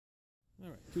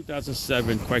Alright,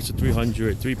 2007 Chrysler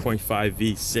 300 3.5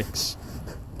 V6.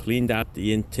 Cleaned out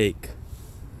the intake.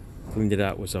 Cleaned it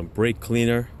out with some brake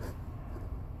cleaner.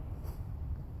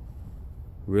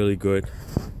 Really good.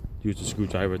 Used a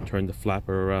screwdriver, turned the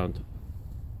flapper around.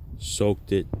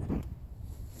 Soaked it.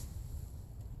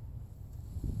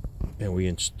 And we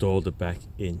installed it back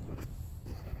in.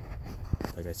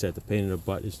 Like I said, the pain in the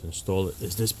butt is to install it.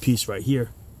 Is this piece right here.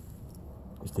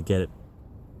 Is to get it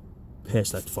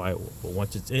past that firewall. But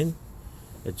once it's in,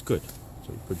 it's good. So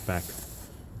we put back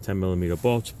 10mm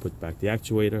bolts, put back the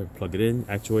actuator, plug it in,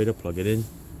 actuator, plug it in,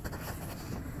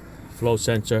 flow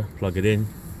sensor, plug it in,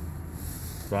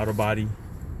 throttle body,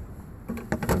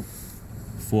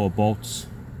 4 bolts,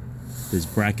 this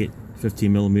bracket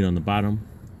 15mm on the bottom,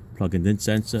 plug it in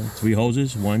sensor, 3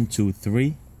 hoses, 1, 2,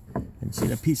 3, and see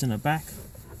that piece in the back,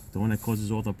 the one that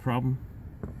causes all the problem.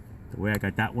 The way I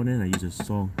got that one in, I use a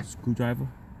strong screwdriver,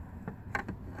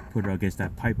 put it against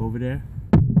that pipe over there.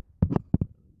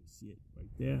 See it right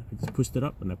there. I just pushed it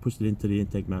up and I pushed it into the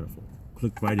intake manifold.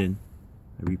 Clicked right in.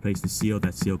 I replaced the seal.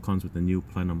 That seal comes with the new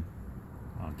plenum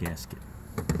gasket.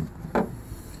 Alright,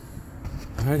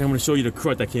 I'm going to show you the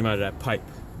crud that came out of that pipe.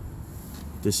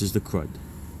 This is the crud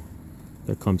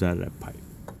that comes out of that pipe.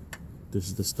 This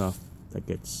is the stuff that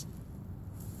gets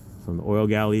from the oil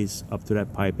galleys up to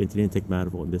that pipe into the intake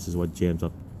manifold, and this is what jams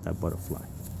up that butterfly.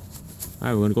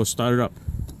 Alright, we're going to go start it up.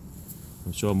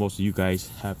 I'm sure most of you guys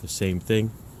have the same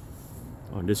thing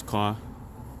on this car.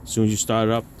 As soon as you start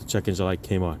it up, the check engine light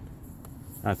came on.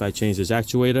 After I changed this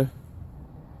actuator,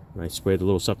 and I sprayed a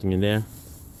little something in there,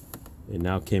 it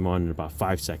now came on in about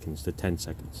 5 seconds to 10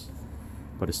 seconds.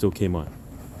 But it still came on.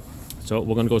 So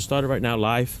we're going to go start it right now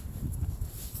live.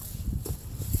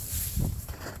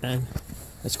 And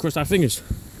let's cross our fingers.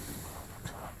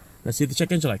 Let's see if the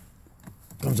check engine light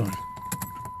comes on.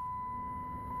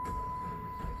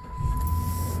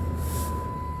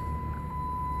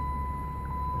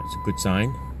 That's a good sign.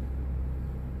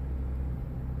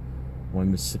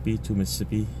 1 Mississippi, 2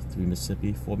 Mississippi, 3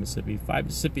 Mississippi, 4 Mississippi, 5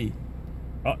 Mississippi.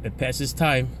 Oh, it passes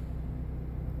time.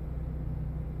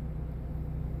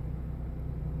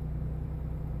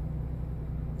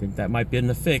 Think that might be in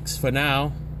the fix for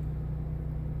now.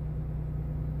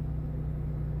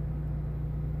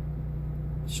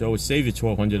 Show would save you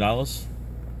 $1,200.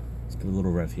 Let's give it a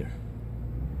little rev here.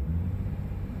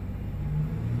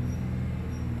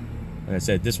 Like I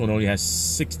said, this one only has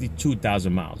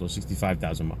 62,000 miles or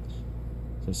 65,000 miles.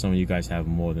 So some of you guys have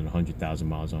more than 100,000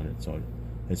 miles on it. So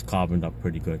it's carboned up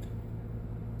pretty good.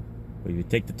 But if you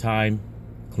take the time,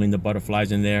 clean the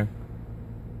butterflies in there.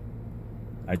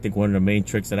 I think one of the main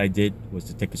tricks that I did was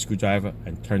to take a screwdriver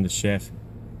and turn the shaft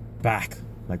back,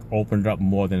 like open it up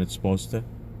more than it's supposed to,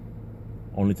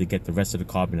 only to get the rest of the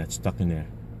carbon that's stuck in there.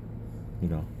 You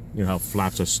know how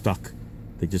flaps are stuck.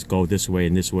 They just go this way,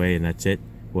 and that's it.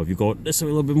 Well, if you go this way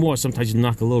a little bit more, sometimes you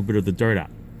knock a little bit of the dirt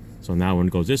out. So now when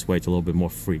it goes this way, it's a little bit more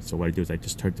free. So what I do is I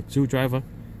just turn the screwdriver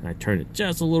and I turn it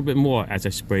just a little bit more as I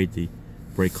sprayed the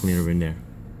brake cleaner in there.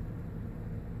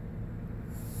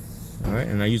 All right,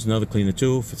 and I use another cleaner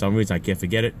too. For some reason, I can't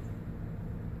forget it.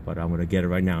 But I'm gonna get it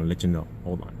right now and let you know.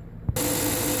 Hold on.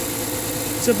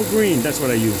 Simple green, that's what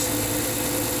I use.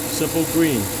 Simple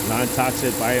green,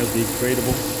 non-toxic,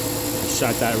 biodegradable. I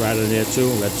shot that right in there too.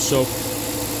 Let it soak.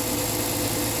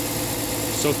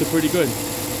 Soaked it pretty good.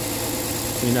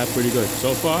 Cleaned that pretty good.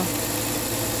 So far,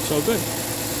 so good.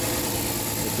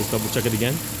 Let's just double check it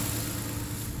again.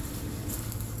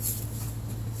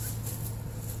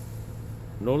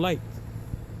 No light.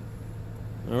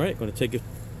 All right, gonna take it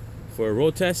for a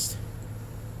road test.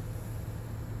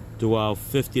 Do our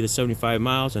 50 to 75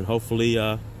 miles, and hopefully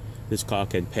this car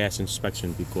can pass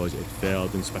inspection because it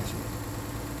failed inspection.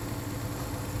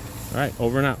 All right,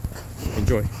 over and out.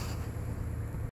 Enjoy.